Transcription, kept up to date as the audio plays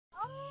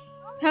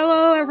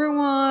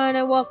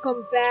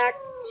welcome back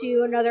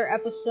to another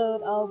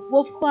episode of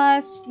Wolf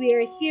Quest. We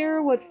are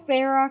here with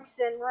Ferox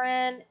and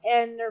Ren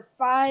and their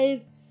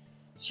 5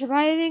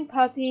 surviving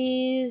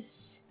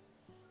puppies.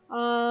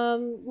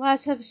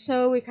 Last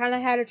episode we kind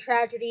of had a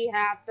tragedy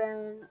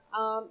happen.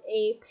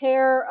 A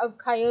pair of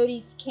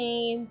coyotes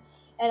came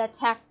and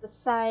attacked the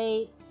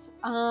site.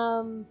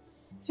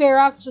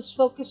 Ferox was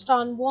focused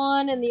on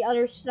one and the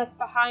other snuck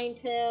behind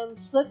him,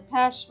 slipped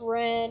past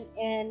Ren,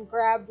 and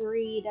grabbed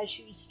Reed as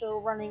she was still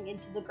running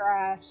into the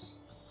grass.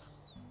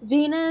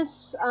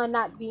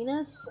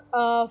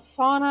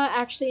 Fauna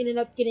actually ended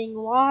up getting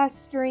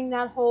lost during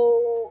that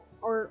whole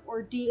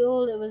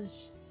ordeal. It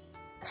was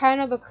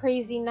kind of a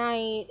crazy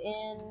night,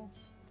 and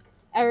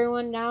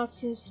everyone now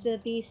seems to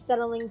be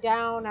settling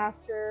down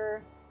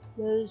after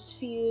those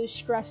few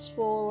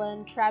stressful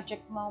and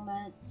tragic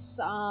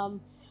moments.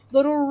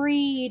 Little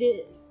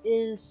Reed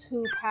is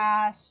who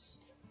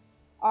passed.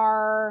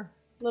 Our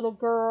little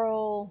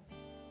girl,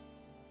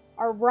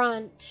 our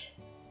runt,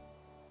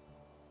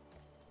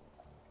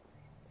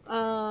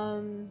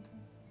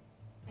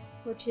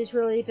 which is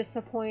really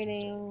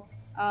disappointing.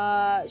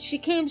 She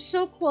came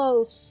so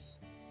close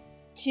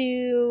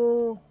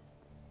to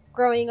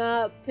growing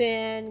up,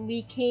 and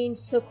we came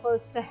so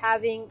close to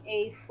having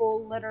a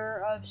full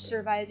litter of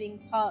surviving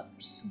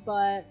pups,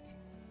 but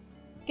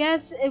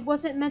guess it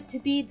wasn't meant to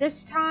be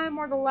this time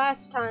or the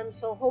last time,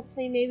 so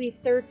hopefully maybe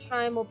third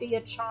time will be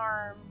a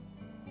charm.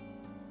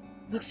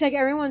 Looks like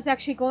everyone's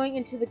actually going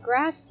into the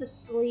grass to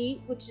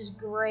sleep, which is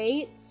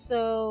great,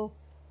 so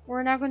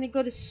we're now going to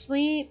go to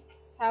sleep,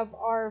 have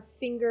our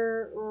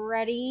finger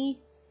ready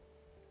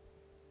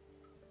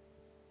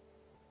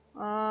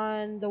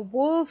on the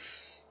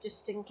wolf,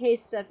 just in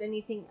case if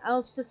anything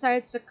else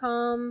decides to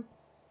come.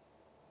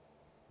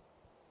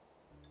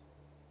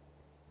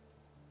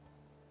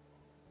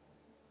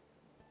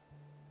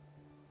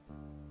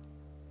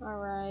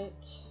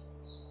 Alright,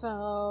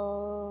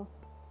 so,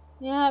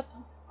 yep,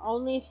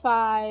 only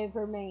 5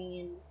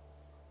 remain.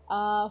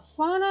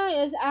 Fauna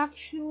is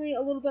actually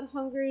a little bit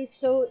hungry,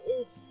 so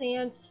is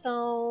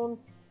Sandstone,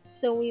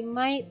 so we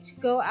might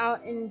go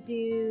out and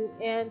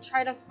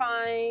try to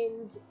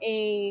find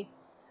a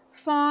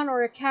fawn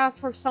or a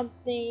calf or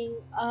something.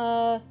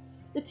 The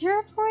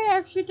territory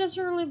actually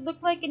doesn't really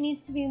look like it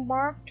needs to be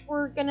marked.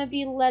 We're gonna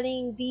be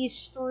letting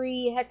these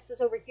 3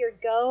 hexes over here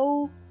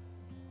go.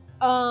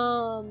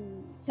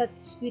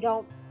 Since we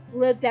don't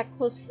live that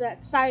close to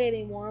that site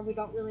anymore, we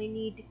don't really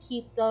need to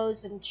keep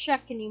those in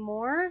check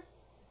anymore.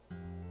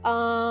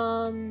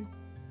 So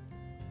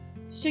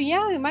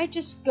yeah, we might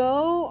just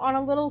go on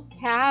a little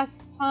calf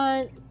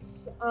hunt,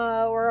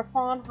 or a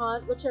fawn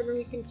hunt, whichever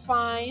we can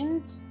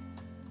find.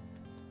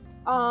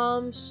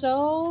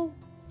 So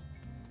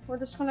we're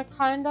just gonna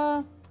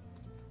kinda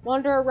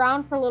wander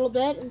around for a little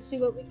bit and see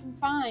what we can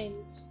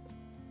find.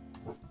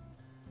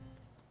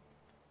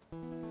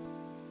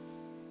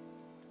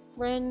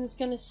 Ren's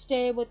gonna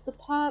stay with the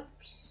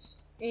pups,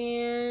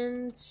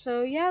 and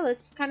so yeah,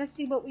 let's kind of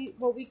see what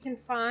we can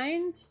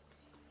find.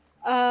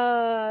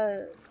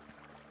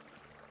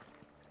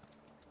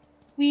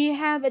 We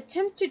have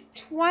attempted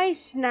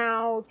twice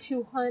now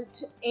to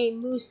hunt a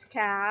moose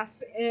calf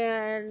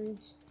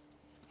and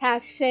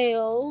have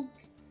failed.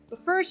 The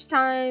first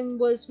time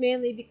was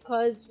mainly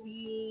because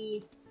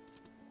we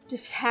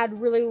just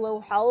had really low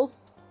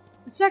health.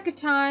 The second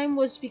time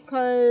was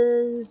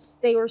because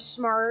they were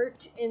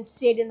smart and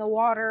stayed in the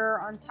water,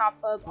 on top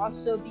of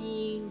also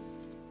being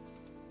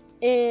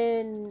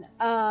in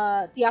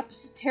the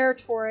opposite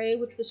territory,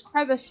 which was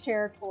crevice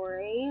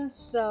territory,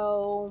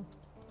 so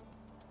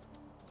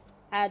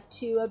had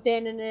to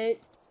abandon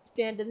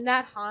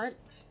that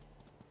hunt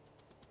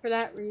for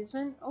that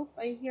reason. Oh,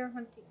 I hear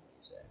hunting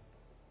music.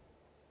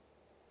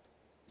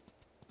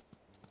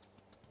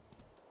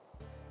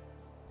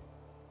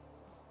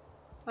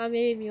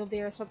 Maybe a mule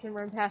deer or something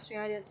ran past me.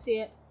 I didn't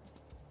see it.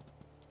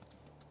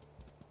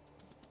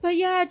 But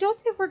yeah, I don't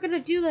think we're gonna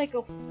do like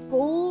a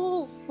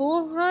full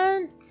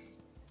hunt.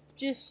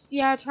 Just,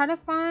 yeah, try to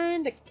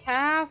find a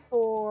calf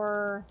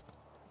or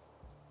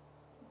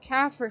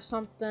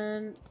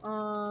something.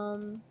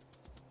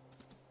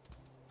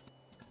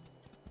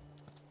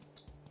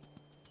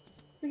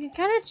 We can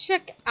kind of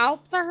check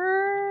out the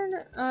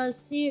herd.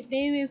 See if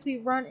maybe if we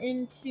run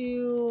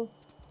into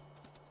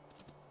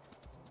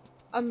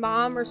a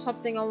mom or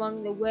something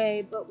along the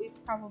way, but we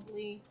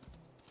probably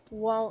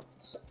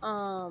won't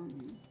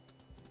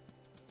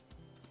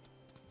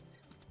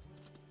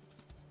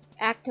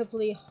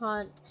actively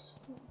hunt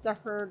the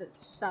herd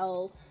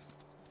itself.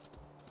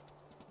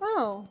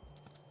 Oh,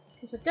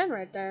 there's a den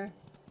right there.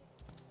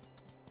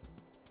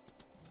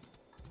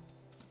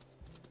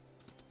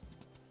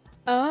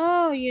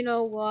 Oh, you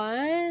know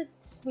what?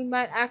 We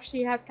might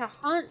actually have to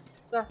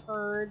hunt the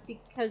herd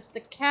because the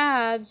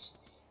calves,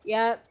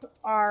 yep,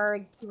 are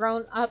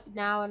grown up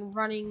now and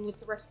running with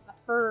the rest of the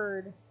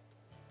herd.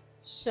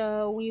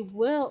 So we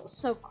will.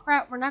 So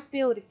crap, we're not gonna be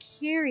able to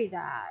carry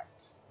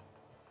that,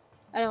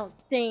 I don't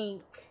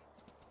think.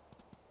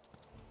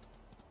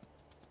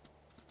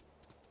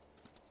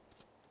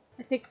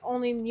 I think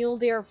only mule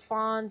deer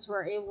fawns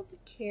we're able to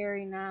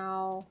carry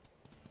now.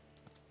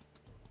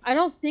 I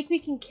don't think we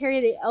can carry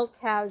the elk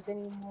calves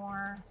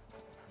anymore.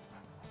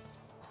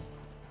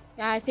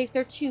 Yeah, I think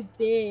they're too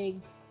big.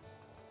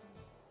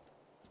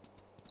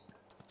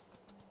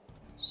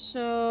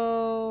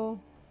 So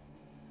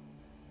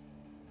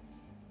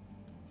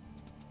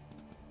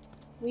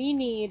we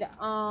need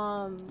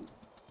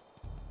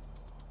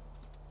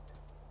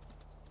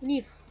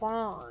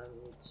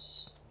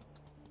fawns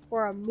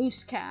for a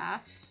moose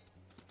calf.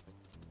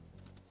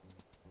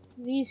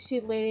 These two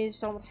ladies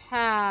don't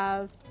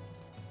have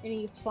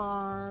any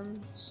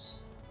fawns.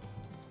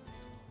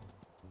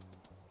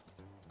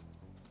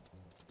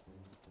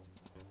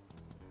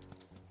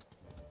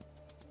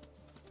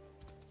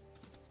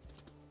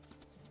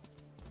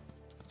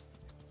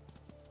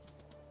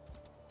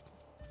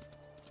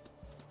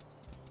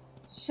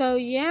 So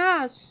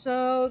yeah,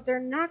 so they're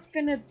not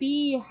gonna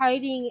be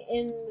hiding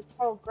in the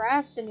tall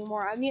grass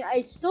anymore. I mean,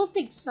 I still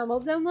think some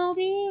of them will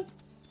be,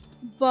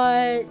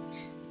 but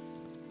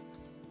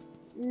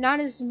not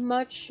as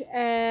much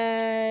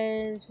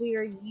as we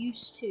are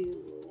used to.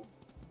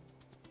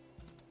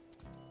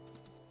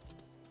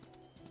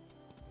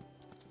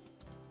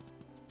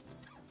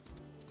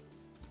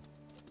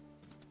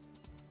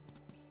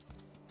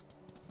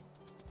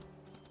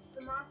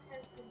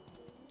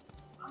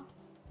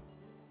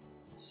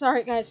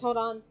 Sorry guys, hold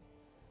on.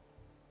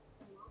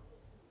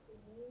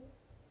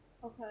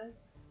 Okay.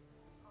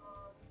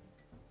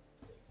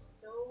 It's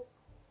still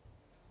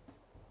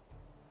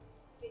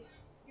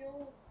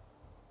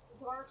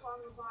dark on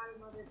the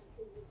bottom of it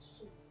because it's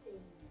just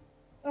stained.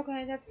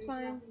 Okay, that's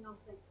fine. There's nothing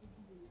else I can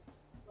do.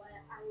 But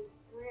I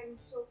ran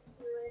so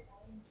through it, I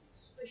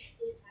squished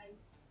it, I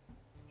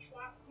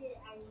chopped it,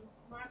 I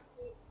marked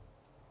it.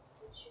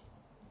 It should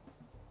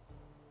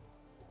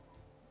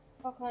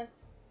be. Okay.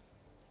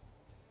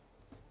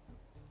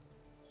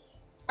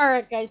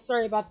 Alright guys,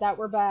 sorry about that,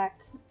 we're back.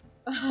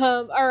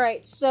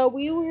 Alright, so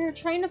we were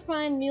trying to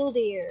find mule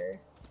deer.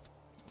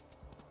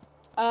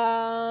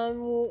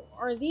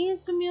 Are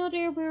these the mule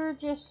deer we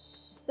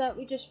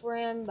just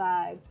ran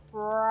by?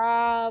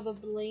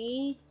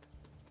 Probably.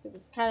 Because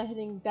it's kind of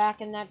heading back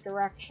in that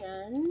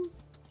direction.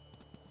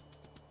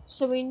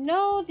 So we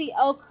know the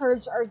elk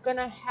herds are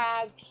gonna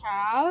have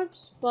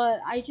calves, but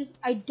I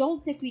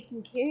don't think we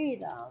can carry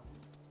them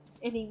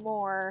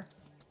anymore.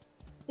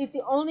 I think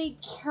the only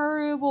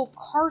carryable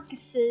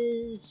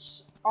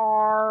carcasses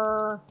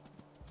are,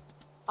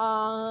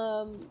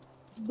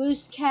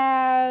 moose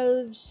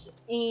calves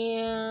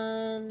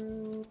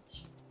and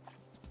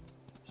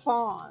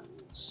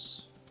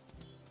fawns.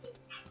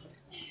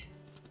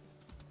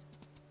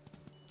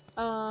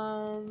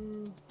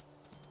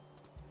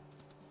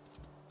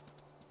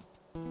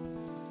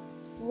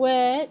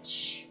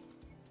 Which,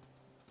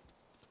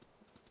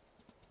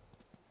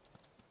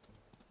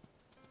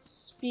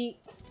 speak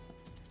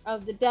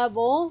of the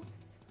devil,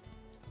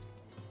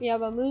 we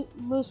have a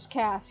moose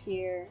calf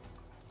here.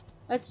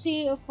 Let's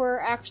see if we're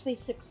actually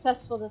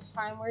successful this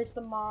time. Where's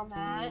the mom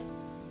at?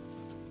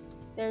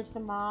 There's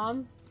the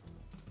mom.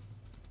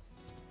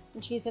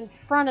 And she's in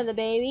front of the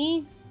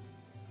baby.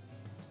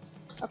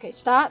 Okay,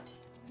 stop.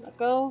 Let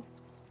go.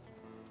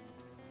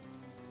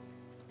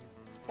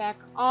 Back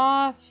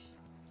off.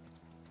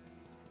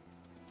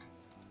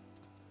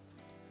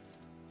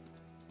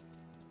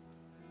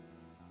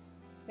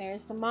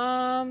 There's the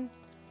mom.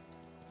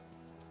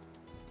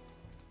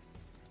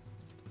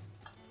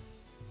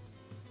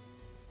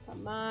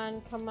 Come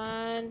on, come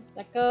on.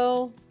 Let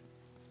go.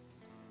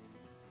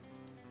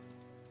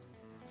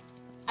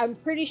 I'm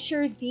pretty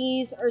sure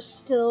these are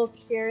still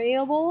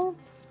carryable.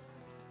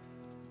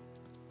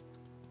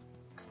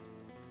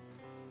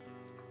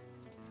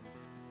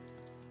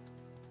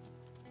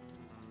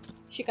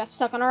 She got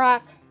stuck on a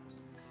rock.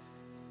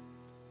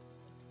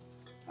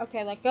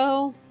 Okay, let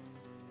go.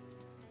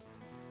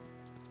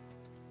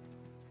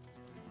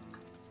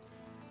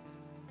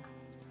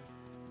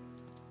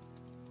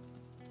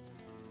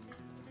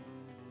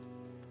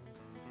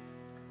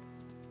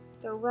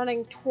 They're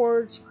running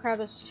towards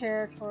crevice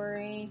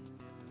territory.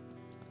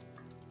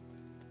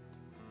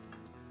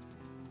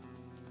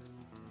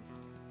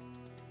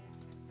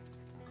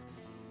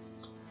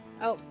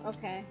 Oh,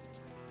 okay.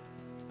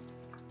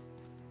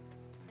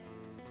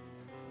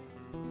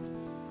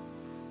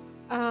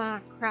 Ah,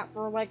 crap,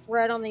 we're like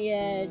right on the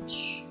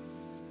edge.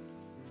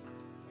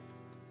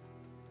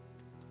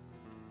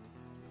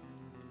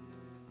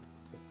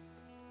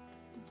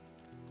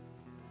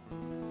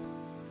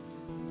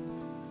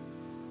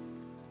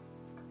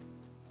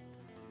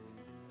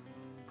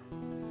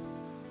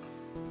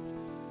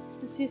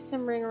 Let's see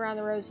some ring around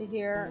the rosy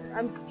here.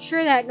 I'm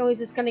sure that noise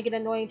is going to get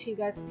annoying to you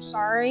guys. I'm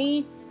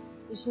sorry.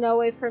 There's no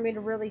way for me to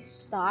really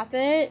stop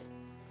it.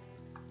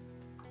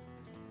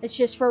 It's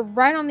just we're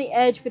right on the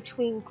edge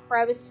between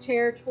crevice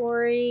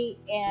territory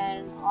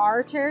and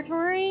our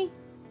territory.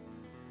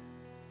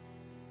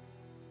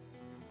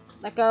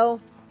 Let go.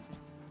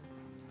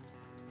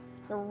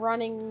 They're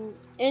running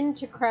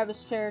into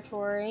crevice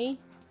territory.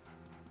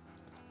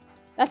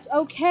 That's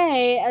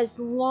okay as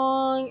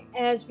long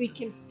as we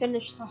can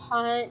finish the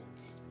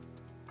hunt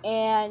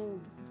and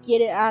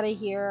get it out of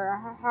here.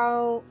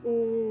 How?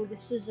 Ooh,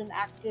 this is an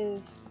active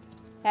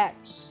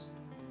hex.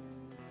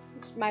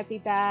 This might be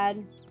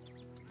bad.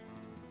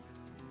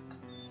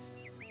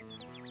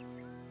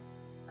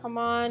 Come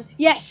on.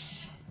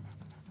 Yes!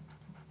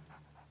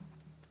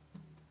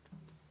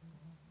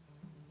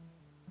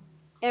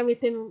 And we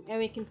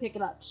can pick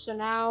it up. So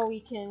now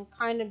we can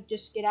kind of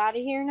just get out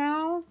of here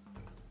now.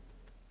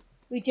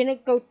 We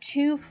didn't go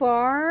too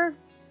far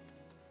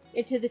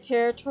into the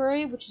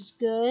territory, which is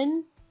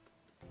good.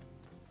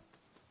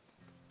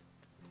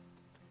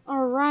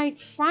 Alright,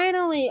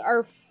 finally,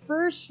 our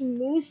first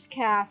moose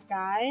calf,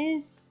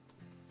 guys.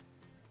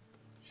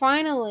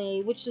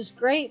 Finally, which is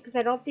great, because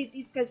I don't think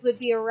these guys would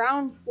be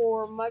around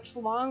for much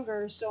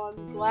longer, so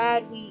I'm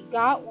glad we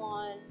got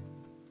one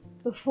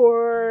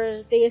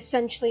before they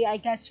essentially, I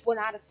guess, went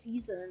out of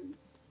season.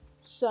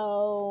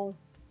 So,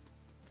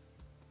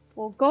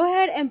 we'll go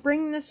ahead and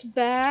bring this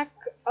back.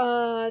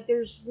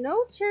 There's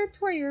no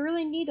territory you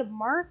really need to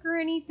mark or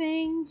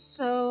anything,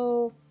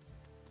 so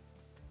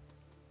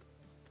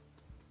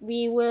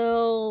we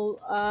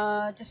will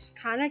just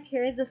kind of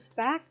carry this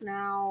back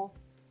now.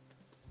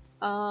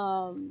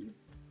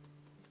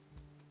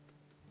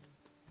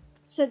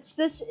 Since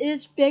this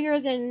is bigger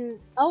than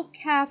elk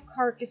calf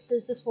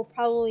carcasses, this will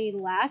probably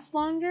last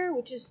longer,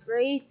 which is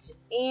great,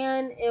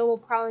 and it will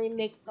probably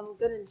make them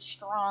good and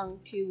strong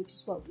too, which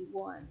is what we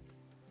want.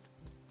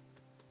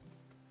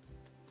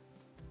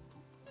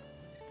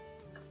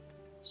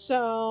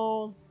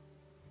 So,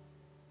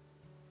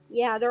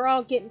 yeah, they're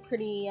all getting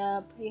pretty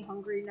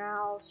hungry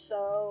now,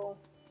 so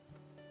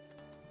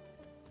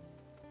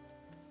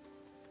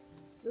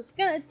it's just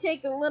gonna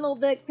take a little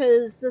bit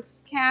because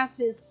this calf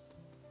is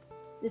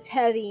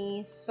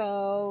heavy,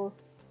 so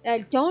I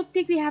don't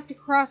think we have to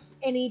cross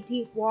any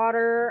deep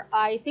water.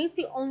 I think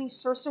the only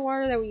source of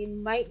water that we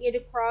might need to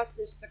cross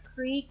is the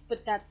creek,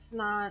 but that's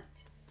not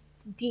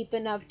deep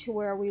enough to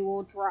where we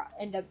will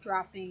end up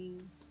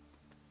dropping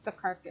the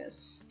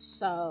carcass,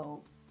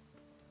 so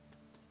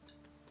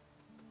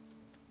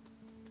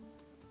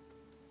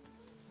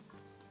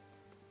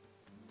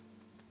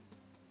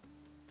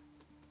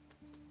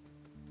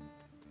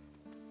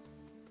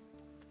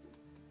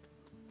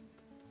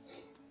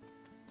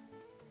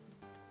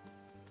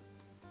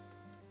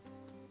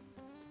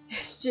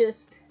it's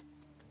just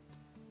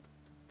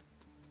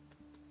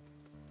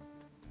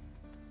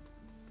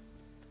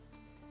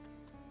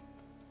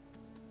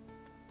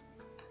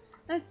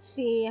let's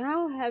see,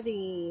 how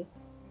heavy?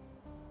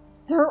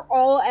 They're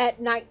all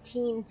at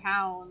 19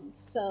 pounds,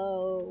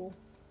 so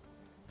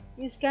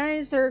these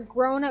guys, they're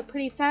growing up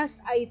pretty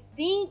fast. I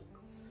think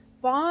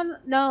Vulcan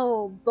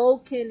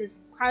is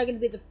probably going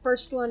to be the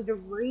first one to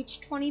reach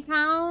 20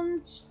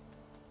 pounds.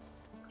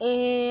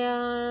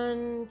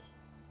 And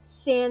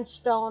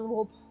Sandstone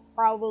will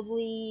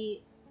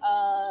probably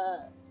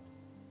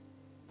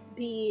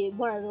be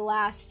one of the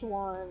last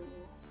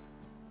ones.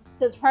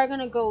 So it's probably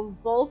going to go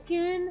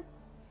Vulcan,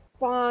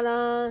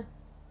 Fauna,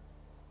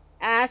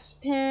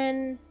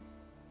 Aspen,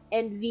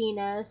 and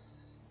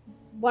Venus.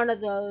 One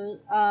of those,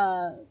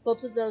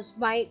 both of those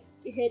might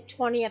hit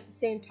 20 at the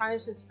same time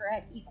since they're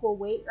at equal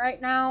weight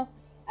right now.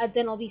 And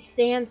then it'll be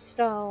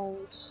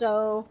Sandstone.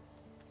 So,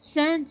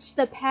 since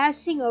the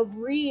passing of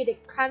Reed,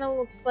 it kind of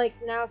looks like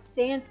now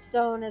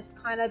Sandstone has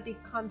kind of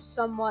become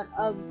somewhat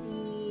of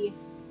the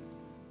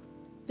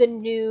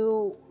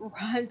new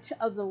runt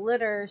of the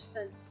litter,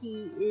 since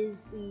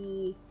he's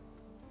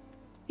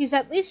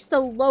at least the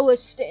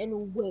lowest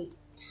in weight.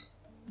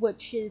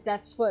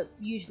 That's what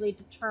usually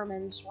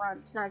determines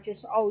runts, not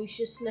just always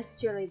just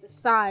necessarily the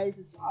size,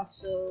 it's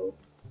also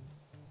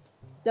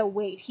the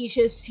weight.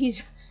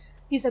 He's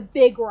a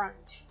big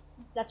runt.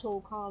 That's what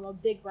we'll call him, a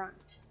big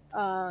runt.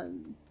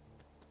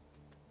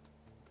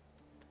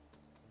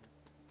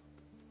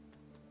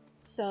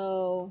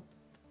 So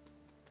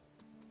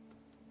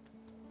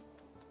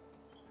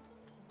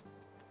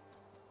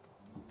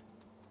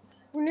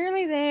we're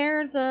nearly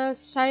there. The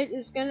site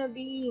is gonna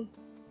be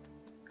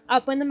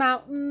up in the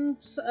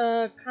mountains,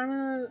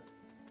 kind of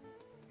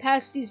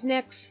past these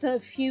next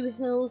few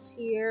hills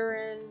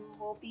here, and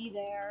we'll be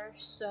there,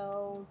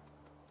 so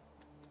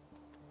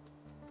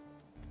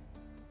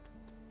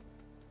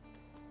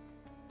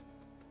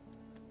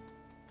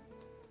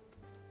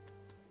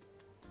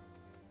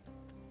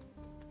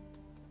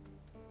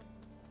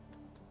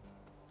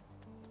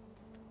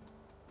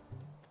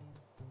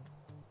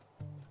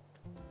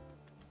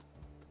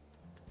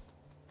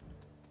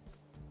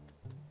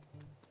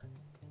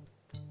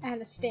and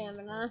a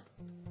stamina.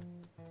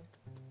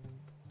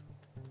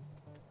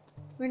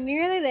 We're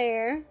nearly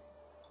there.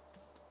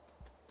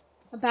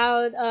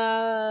 About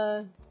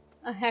a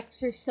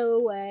hex or so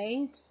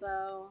away,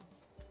 so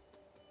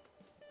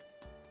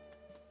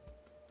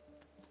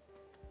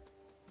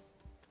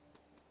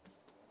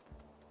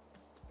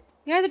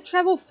we had to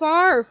travel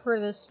far for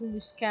this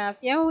moose calf.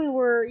 Yeah, we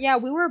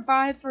were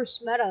by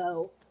First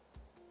Meadow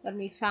when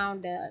we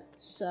found it,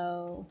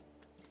 so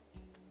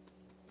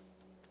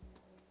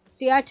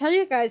See, I tell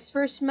you guys,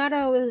 First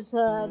Meadow is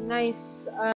a nice